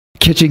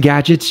kitchen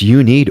gadgets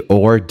you need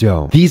or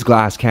don't. These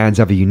glass cans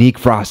have a unique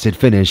frosted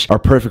finish, are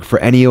perfect for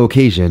any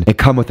occasion, and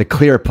come with a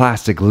clear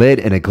plastic lid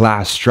and a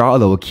glass straw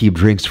that will keep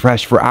drinks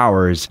fresh for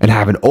hours, and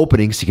have an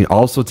opening so you can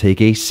also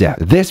take a sip.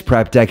 This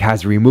prep deck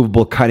has a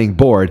removable cutting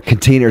board,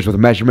 containers with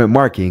measurement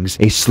markings,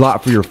 a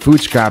slot for your food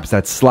scraps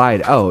that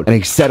slide out,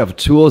 and a set of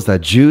tools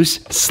that juice,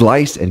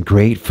 slice, and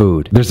grate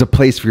food. There's a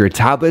place for your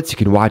tablets you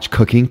can watch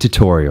cooking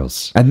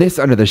tutorials. And this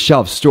under the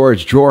shelf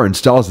storage drawer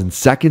installs in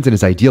seconds and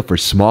is ideal for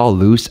small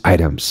loose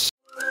items.